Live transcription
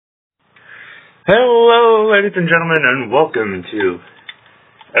Hello, ladies and gentlemen, and welcome to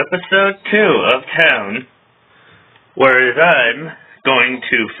episode 2 of Town, where I'm going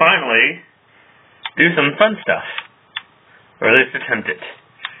to finally do some fun stuff, or at least attempt it.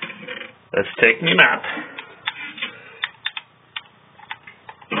 Let's take me map.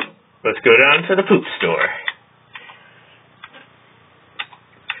 Let's go down to the poop store.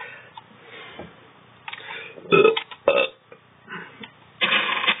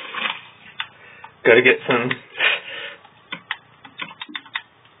 Gotta get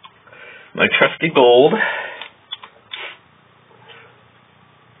my trusty gold.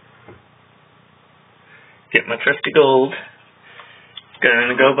 Get my trusty gold.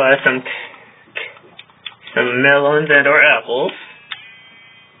 Gonna go buy some melons and or apples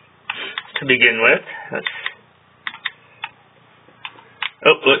to begin with.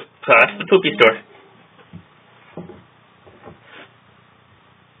 Look, past the poopy store.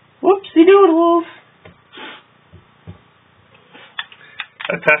 Whoopsie doodles.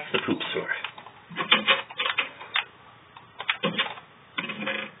 I passed the poop store.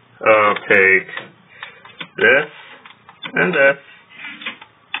 I'll take this and this,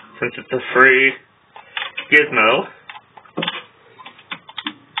 since it's a free gizmo.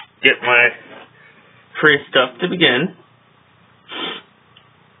 Get my free stuff to begin.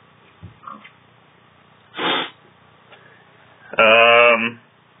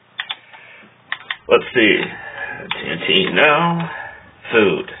 Let's see. TNT, no.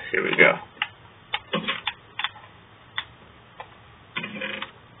 Food. Here we go.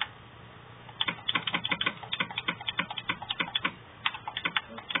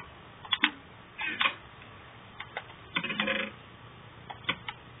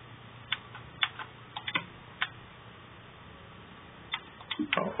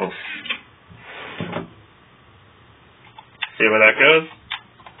 Oh. See where that goes?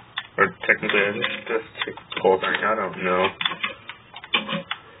 Or technically, I just take the whole thing. I don't know.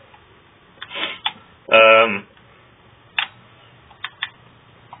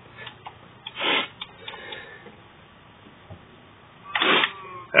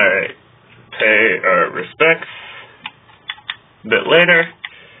 Alright. Pay our respects a bit later.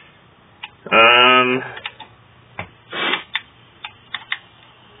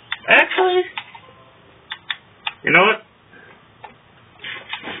 Actually, you know what?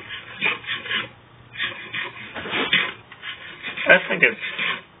 I think it's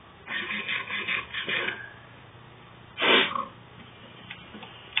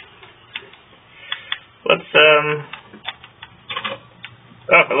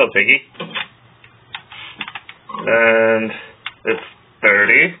oh, hello, Piggy. And it's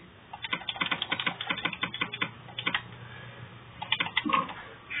 30.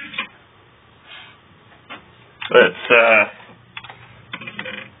 Let's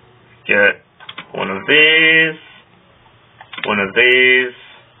get one of these. One of these,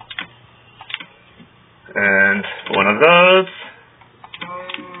 and one of those.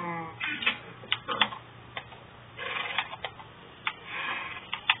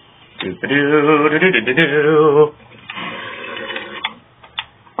 Do-ba-do-do-do-do-do-do.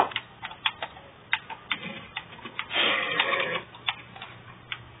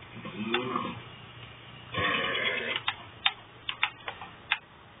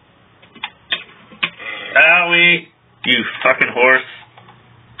 Owie! You fucking horse.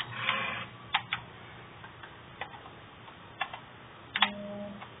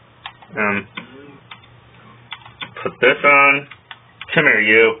 Put this on. Come here,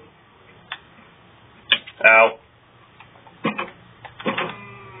 you. Ow.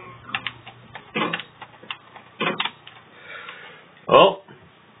 Well,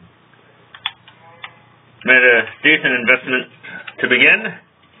 made a decent investment to begin.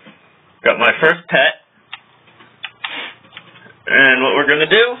 Got my first pet. And what we're going to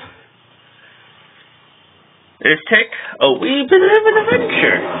do is take a wee bit of an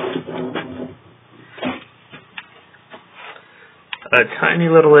adventure. A tiny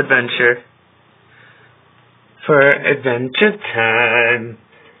little adventure for adventure time.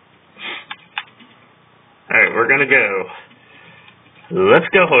 Alright, we're going to go. Let's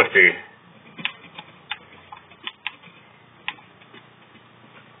go, horsey.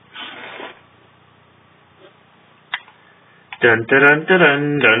 Dun dun dun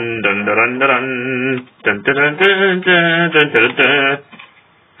dun dun dun dun dun dun dun dun dun dun dun dun dun.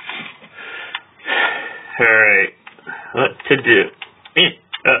 Alright, what to do?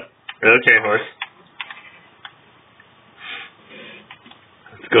 Okay, horse.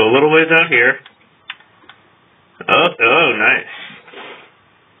 Let's go a little ways out here. Oh, nice.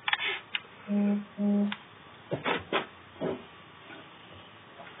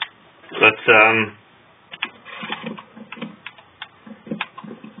 Let's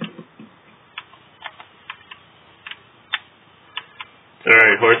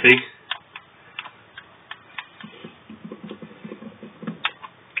alright, horsey.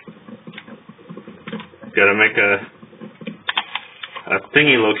 Gotta make a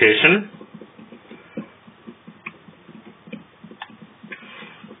thingy location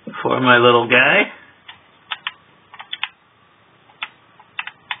for my little guy.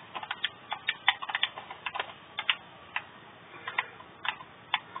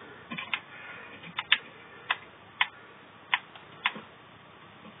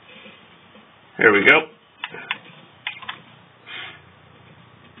 There we go.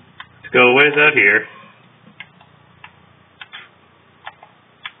 Let's go a ways out here.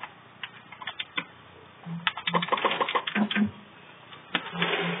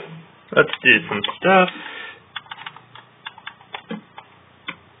 Let's do some stuff.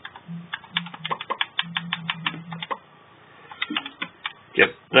 Get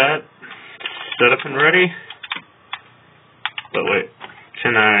that set up and ready. But wait,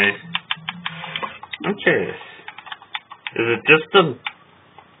 can I... I'm curious. Is it just the...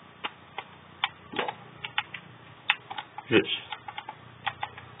 Is it...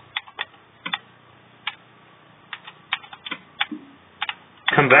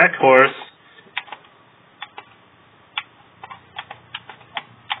 Come back, horse.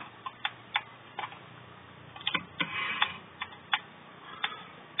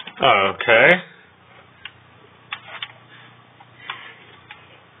 Okay.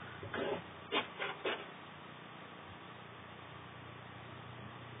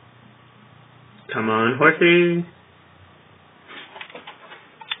 Come on, horsey.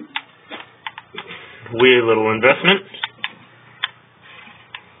 Weird little investment.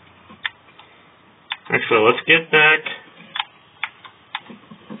 Actually, let's get back.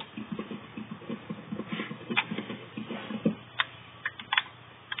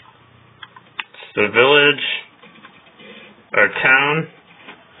 The village, our town,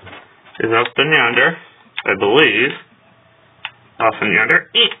 is up in yonder, I believe. Off in yonder.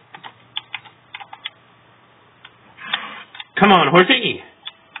 Eat. Come on, horsey.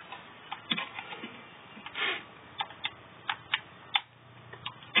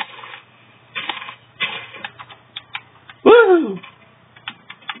 Woo!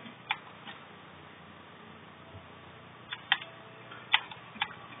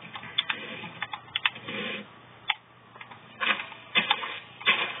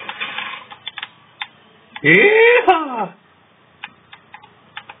 Yeehaw!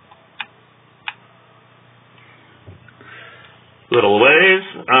 Little ways.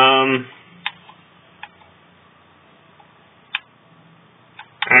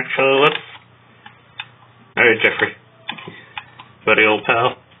 Actually, let's... Alright, Jeffrey. Buddy, old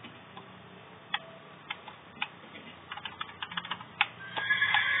pal.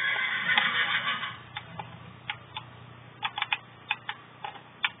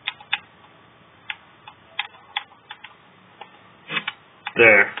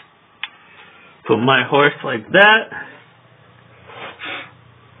 There. Put my horse like that.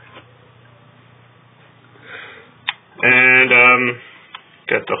 And,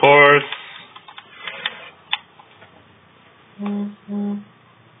 get the horse.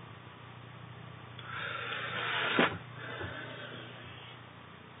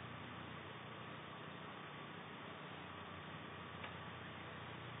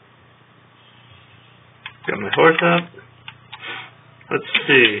 Got my horse up. Let's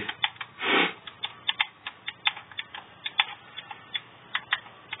see.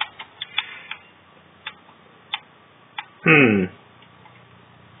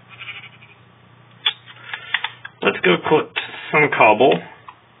 Let's go put some cobble.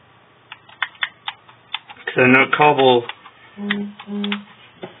 Because I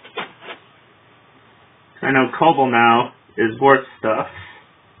know cobble now is worth stuff.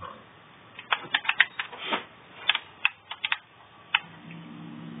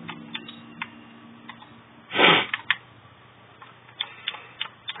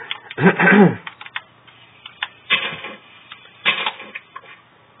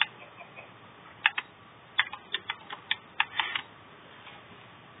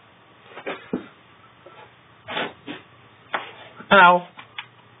 Ow.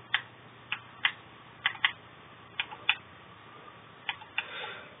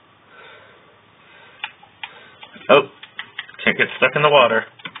 Oh, can't get stuck in the water.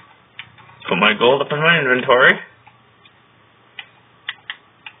 Put my gold up in my inventory.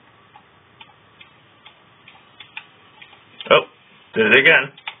 Oh, did it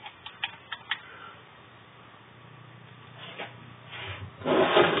again.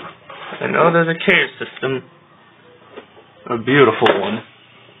 I know there's a cave system. A beautiful one.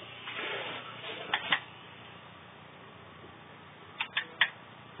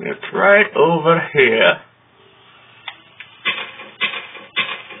 It's right over here.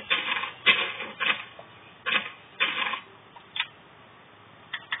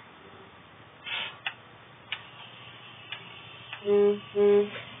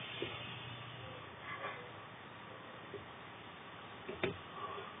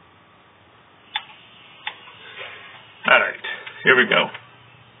 Alright, here we go.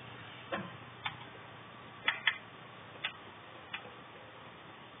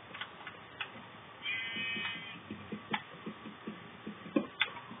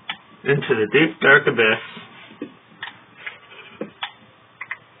 Into the deep, dark abyss.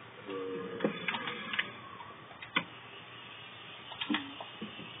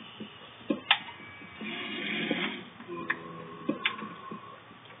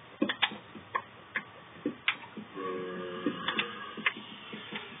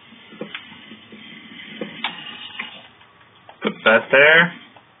 Put that there.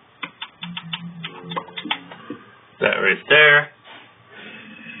 That right there.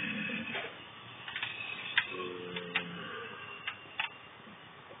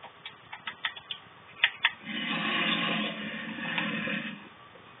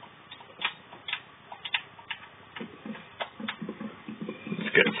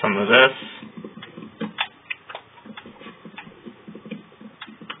 Let's get some of this.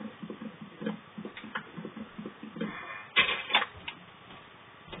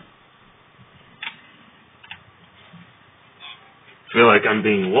 Feel like I'm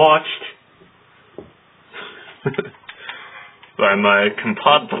being watched by my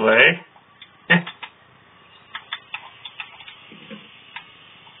compadre.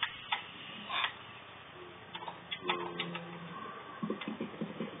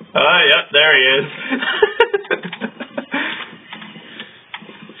 Yep, there he is.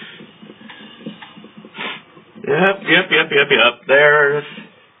 Yep. There's...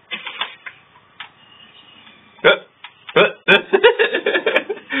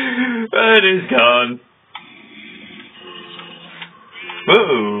 It is gone.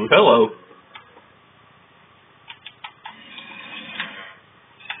 Whoa, hello.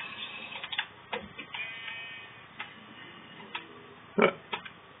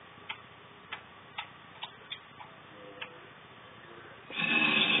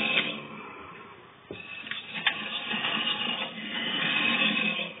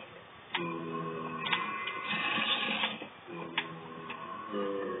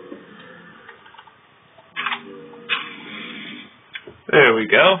 There we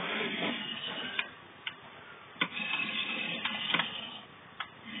go.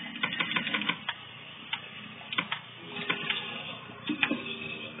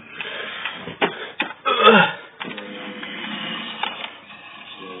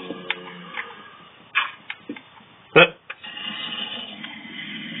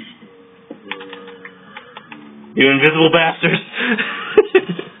 You invisible bastards.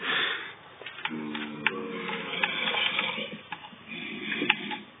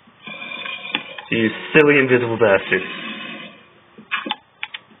 You silly invisible bastards.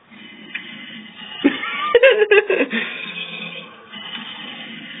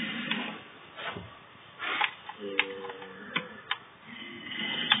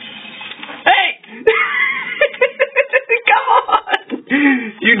 Hey! Come on!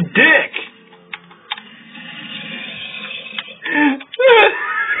 You dick!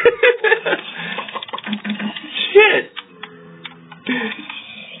 Shit!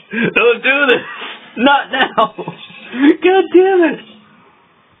 Don't do this! Not now! God damn it!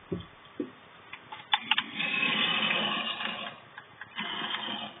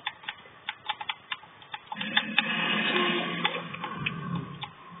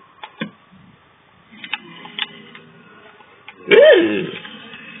 Ew.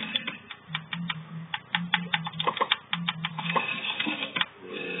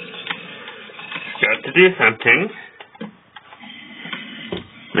 Got to do something.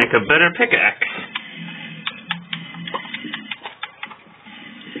 Make a better pickaxe.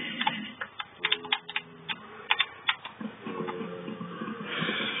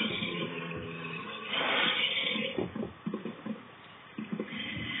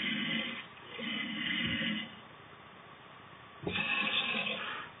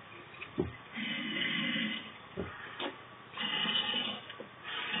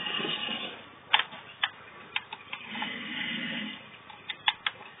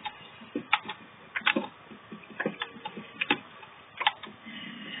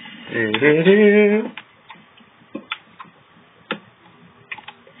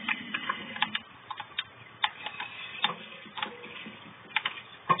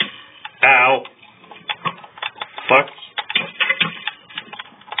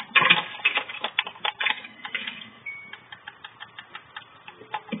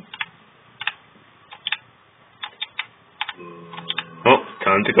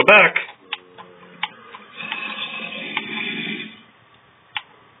 Time to go back.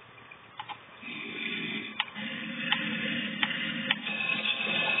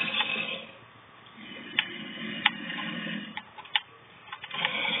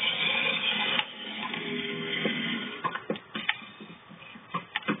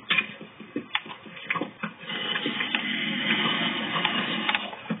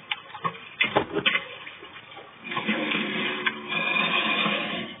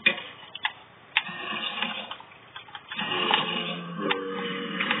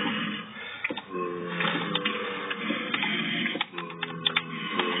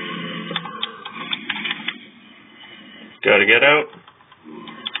 Gotta get out.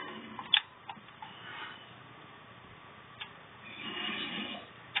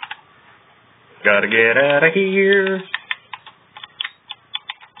 Gotta get out of here.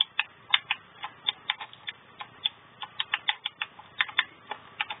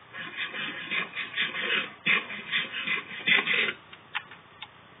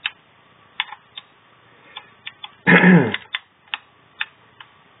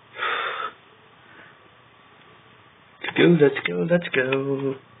 Let's go, let's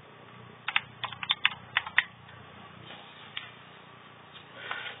go.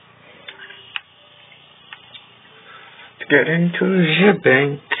 Get into the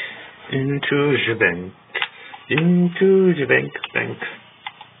bank, into the bank, into the bank.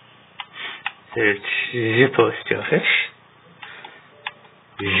 Search the post office.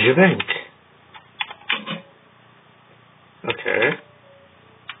 The bank. Okay.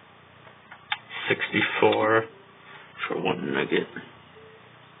 64 for 1 nugget.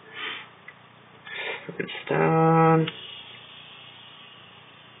 It's down.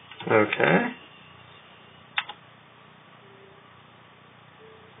 Okay.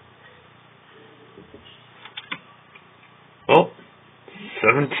 Oh,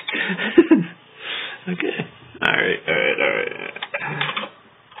 17. Okay. Alright.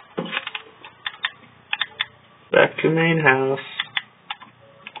 Back to main house.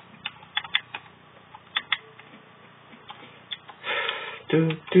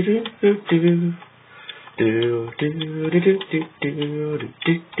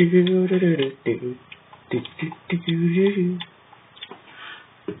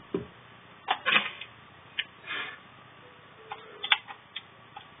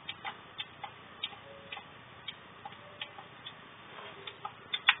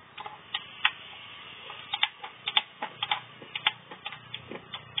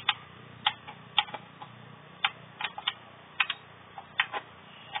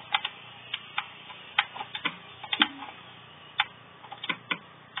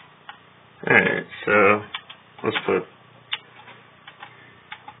 Alright, so let's put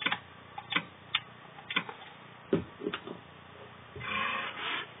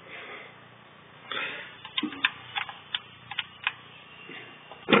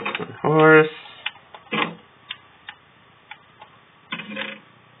horse.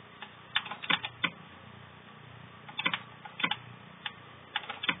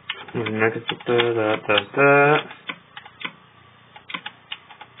 That.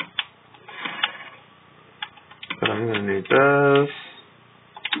 But I'm gonna need those.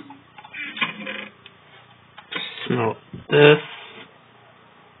 Smelt this.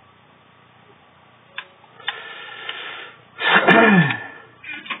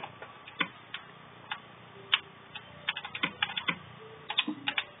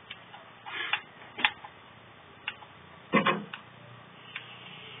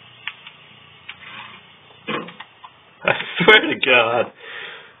 I swear to God.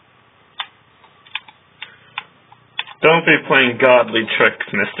 Don't be playing godly tricks,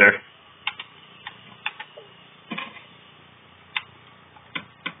 mister.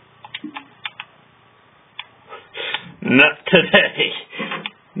 Not today.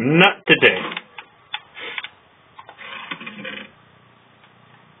 Not today.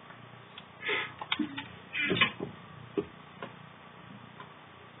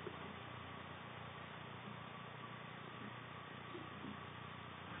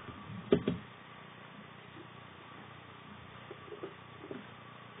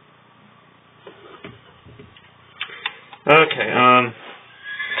 Okay,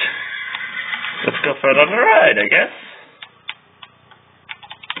 let's go for another ride, I guess.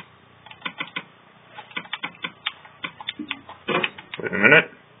 Wait a minute.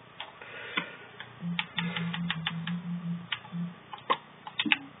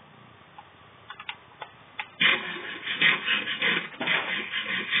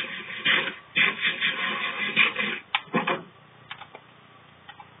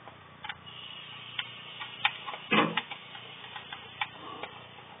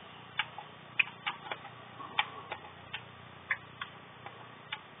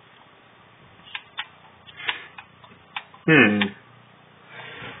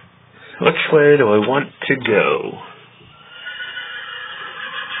 Which way do I want to go?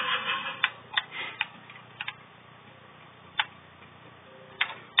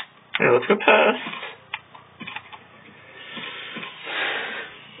 Okay, let's go past.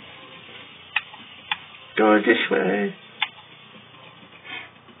 Go this way.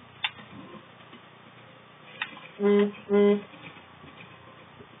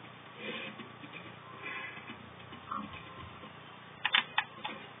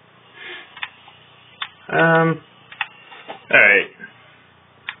 Alright.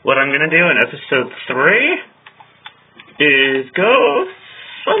 What I'm gonna do in episode 3 is go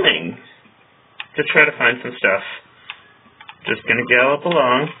swimming to try to find some stuff. Just gonna gallop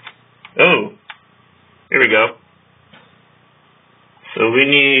along. Oh, here we go. So we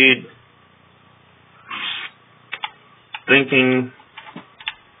need thinking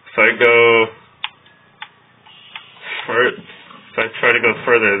if I try to go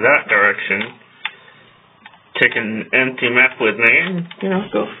further that direction, take an empty map with me and,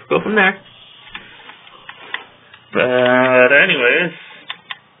 go from there. But anyways,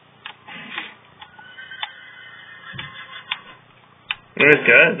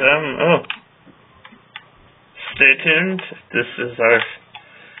 guys, stay tuned. This is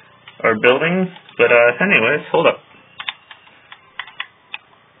our building, but anyways, hold up.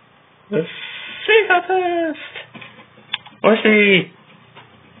 Let's see how fast. Horsey!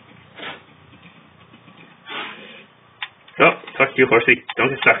 Oh, fuck you, horsey. Don't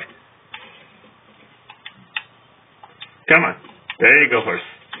get stuck. Come on. There you go, horse.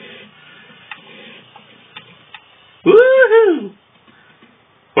 Woohoo!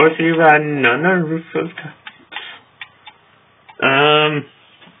 Horsey riding on the roof of tops.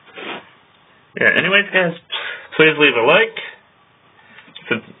 Yeah, anyways, guys, please leave a like.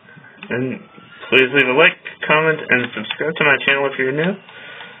 And please leave a like, comment, and subscribe to my channel if you're new.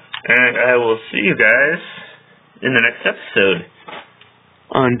 And I will see you guys in the next episode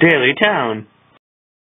on Daily Town.